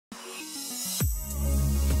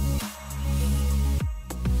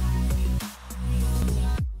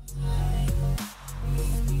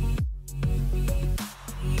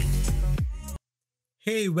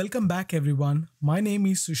Hey, welcome back everyone. My name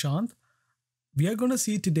is Sushant. We are going to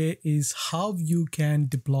see today is how you can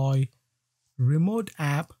deploy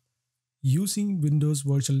RemoteApp using Windows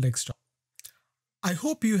Virtual Desktop. I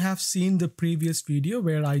hope you have seen the previous video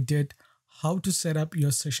where I did how to set up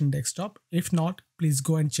your session desktop. If not, please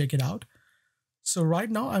go and check it out. So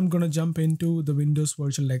right now I'm going to jump into the Windows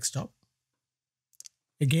Virtual Desktop.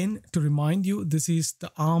 Again, to remind you, this is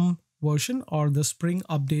the ARM version or the Spring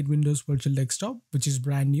Update Windows Virtual Desktop, which is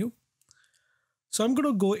brand new. So I'm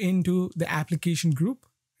going to go into the application group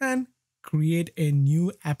and create a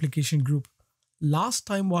new application group. Last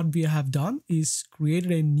time what we have done is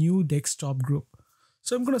created a new desktop group.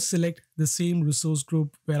 So I'm going to select the same resource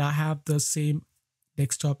group where I have the same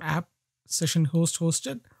desktop app session host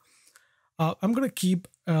hosted. I'm going to keep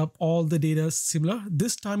all the data similar.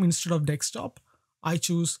 This time instead of desktop, I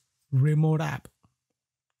choose RemoteApp.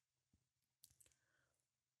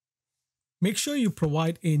 Make sure you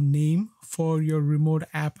provide a name for your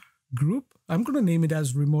RemoteApp group. I'm going to name it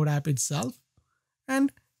as RemoteApp itself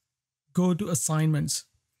and go to assignments.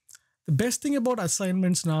 The best thing about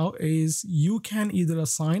assignments now is you can either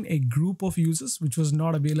assign a group of users, which was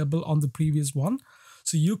not available on the previous one.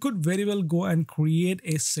 So you could very well go and create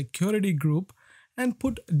a security group and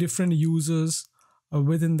put different users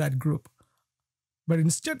within that group. But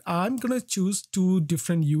instead, I'm going to choose two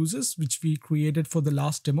different users, which we created for the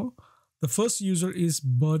last demo. The first user is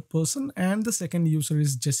Bird Person and the second user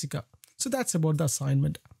is Jessica. So that's about the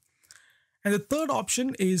assignment. And the third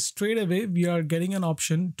option is straight away, we are getting an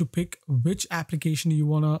option to pick which application you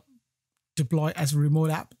want to deploy as a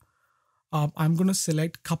remote app. I'm going to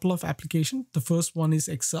select a couple of applications. The first one is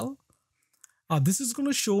Excel. This is going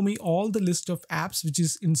to show me all the list of apps which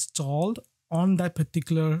is installed on that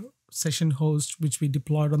particular session host, which we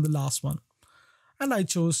deployed on the last one. And I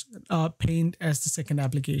chose Paint as the second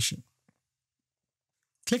application.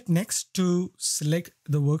 Click Next to select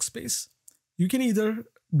the workspace. You can either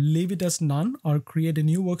leave it as none or create a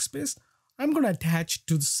new workspace. I'm going to attach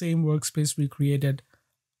to the same workspace we created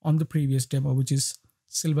on the previous demo, which is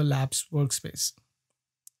Silver Labs workspace.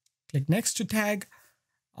 Click Next to tag.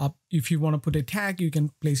 If you want to put a tag, you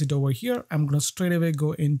can place it over here. I'm going to straight away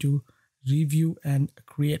go into Review and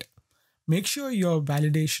Create. Make sure your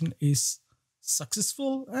validation is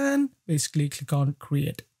successful and basically click on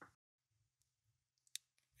Create.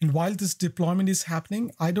 And while this deployment is happening,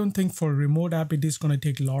 I don't think for RemoteApp it is going to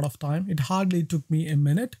take a lot of time. It hardly took me a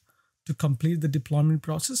minute to complete the deployment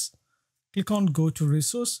process. Click on Go to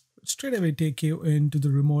Resource, straight away take you into the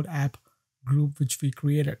RemoteApp group which we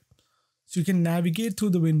created. So you can navigate through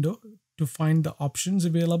the window to find the options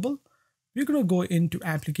available. We're going to go into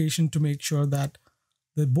Application to make sure that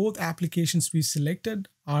both applications we selected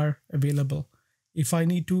are available. If I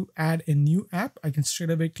need to add a new app, I can straight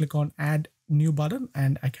away click on Add New button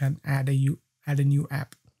and I can add a new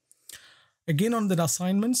app. Again, on the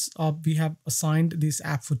assignments, we have assigned this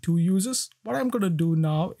app for 2 users. What I'm going to do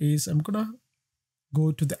now is I'm going to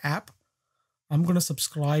go to the app. I'm going to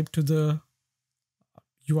subscribe to the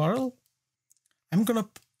URL. I'm going to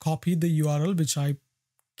copy the URL, which I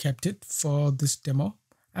kept it for this demo.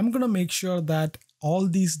 I'm going to make sure that all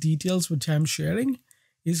these details which I'm sharing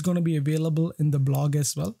is going to be available in the blog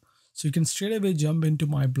as well. So you can straight away jump into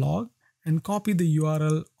my blog and copy the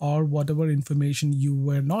URL or whatever information you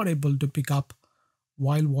were not able to pick up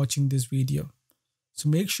while watching this video. So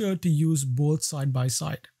make sure to use both side by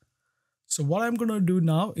side. So what I'm going to do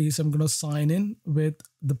now is I'm going to sign in with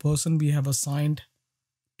the person we have assigned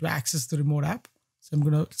to access the remote app. So I'm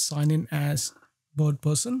going to sign in as Bird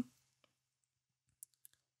Person.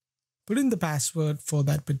 Put in the password for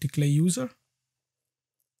that particular user.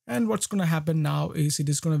 And what's going to happen now is it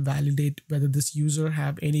is going to validate whether this user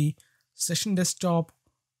have any session desktop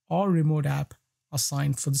or remote app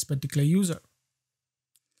assigned for this particular user.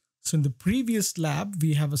 So in the previous lab,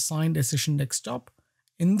 we have assigned a session desktop.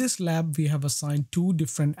 In this lab, we have assigned 2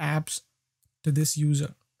 different apps to this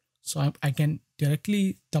user. So I can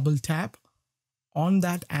directly double tap on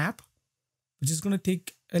that app, which is going to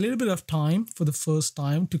take a little bit of time for the first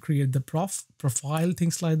time to create the profile,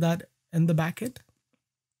 things like that in the backend.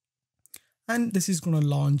 And this is going to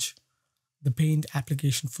launch the Paint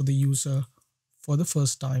application for the user for the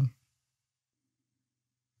first time.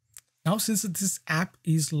 Now, since this app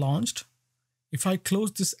is launched, if I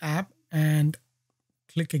close this app and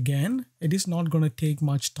click again, it is not going to take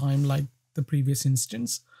much time like the previous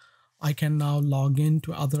instance. I can now log in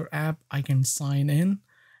to other app. I can sign in.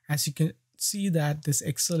 As you can see that this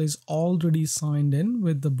Excel is already signed in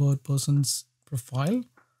with the Bird Person's profile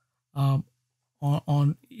on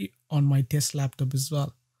my test laptop as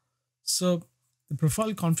well. So The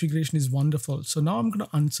profile configuration is wonderful. So now I'm going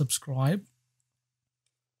to unsubscribe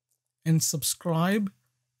and subscribe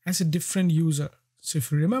as a different user. So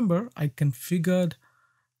if you remember, I configured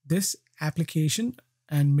this application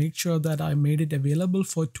and make sure that I made it available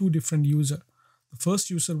for two different users. The first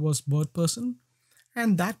user was bird person,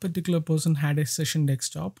 and that particular person had a session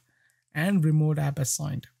desktop and remote app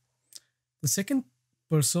assigned. The second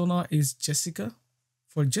persona is Jessica.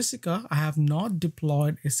 For Jessica, I have not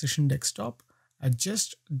deployed a session desktop. I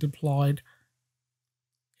just deployed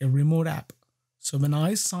a remote app. So when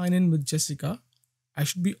I sign in with Jessica, I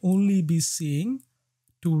should only be seeing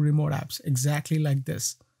two remote apps exactly like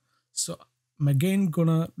this. So I'm again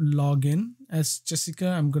gonna log in as Jessica.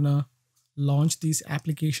 I'm gonna launch this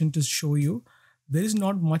application to show you. There is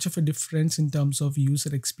not much of a difference in terms of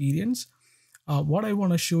user experience. What I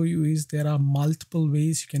want to show you is there are multiple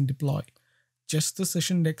ways you can deploy. Just the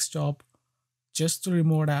session desktop, just the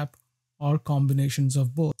remote app, or combinations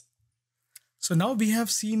of both. So now we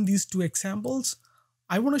have seen these two examples.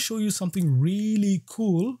 I want to show you something really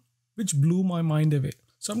cool, which blew my mind away.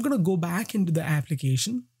 So I'm going to go back into the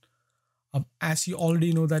application. As you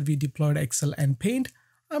already know that we deployed Excel and Paint,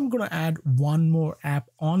 I'm going to add one more app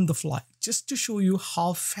on the fly, just to show you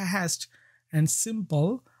how fast and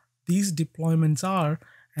simple these deployments are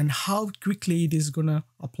and how quickly it is going to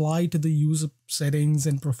apply to the user settings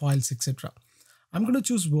and profiles, etc. I'm going to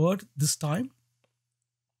choose Word this time.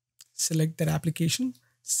 Select that application,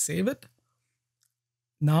 save it.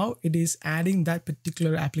 Now it is adding that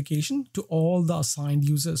particular application to all the assigned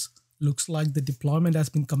users. Looks like the deployment has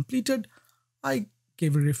been completed. I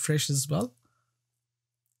gave a refresh as well.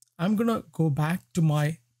 I'm going to go back to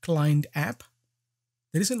my client app.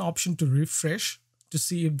 There is an option to refresh to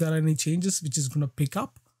see if there are any changes which is going to pick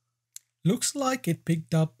up. Looks like it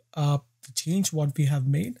picked up the change what we have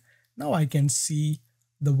made. Now I can see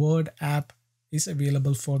the Word app is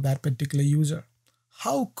available for that particular user.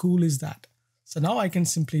 How cool is that? So now I can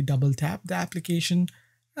simply double tap the application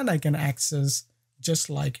and I can access just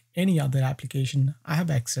like any other application I have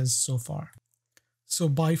accessed so far. So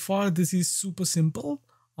by far, this is super simple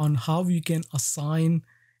on how you can assign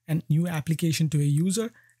a new application to a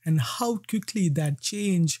user and how quickly that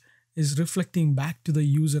change is reflecting back to the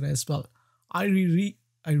user as well. I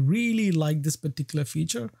really like this particular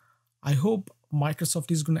feature. I hope Microsoft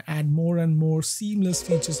is going to add more and more seamless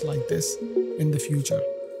features like this in the future.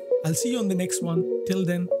 I'll see you on the next one. Till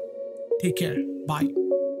then, take care. Bye.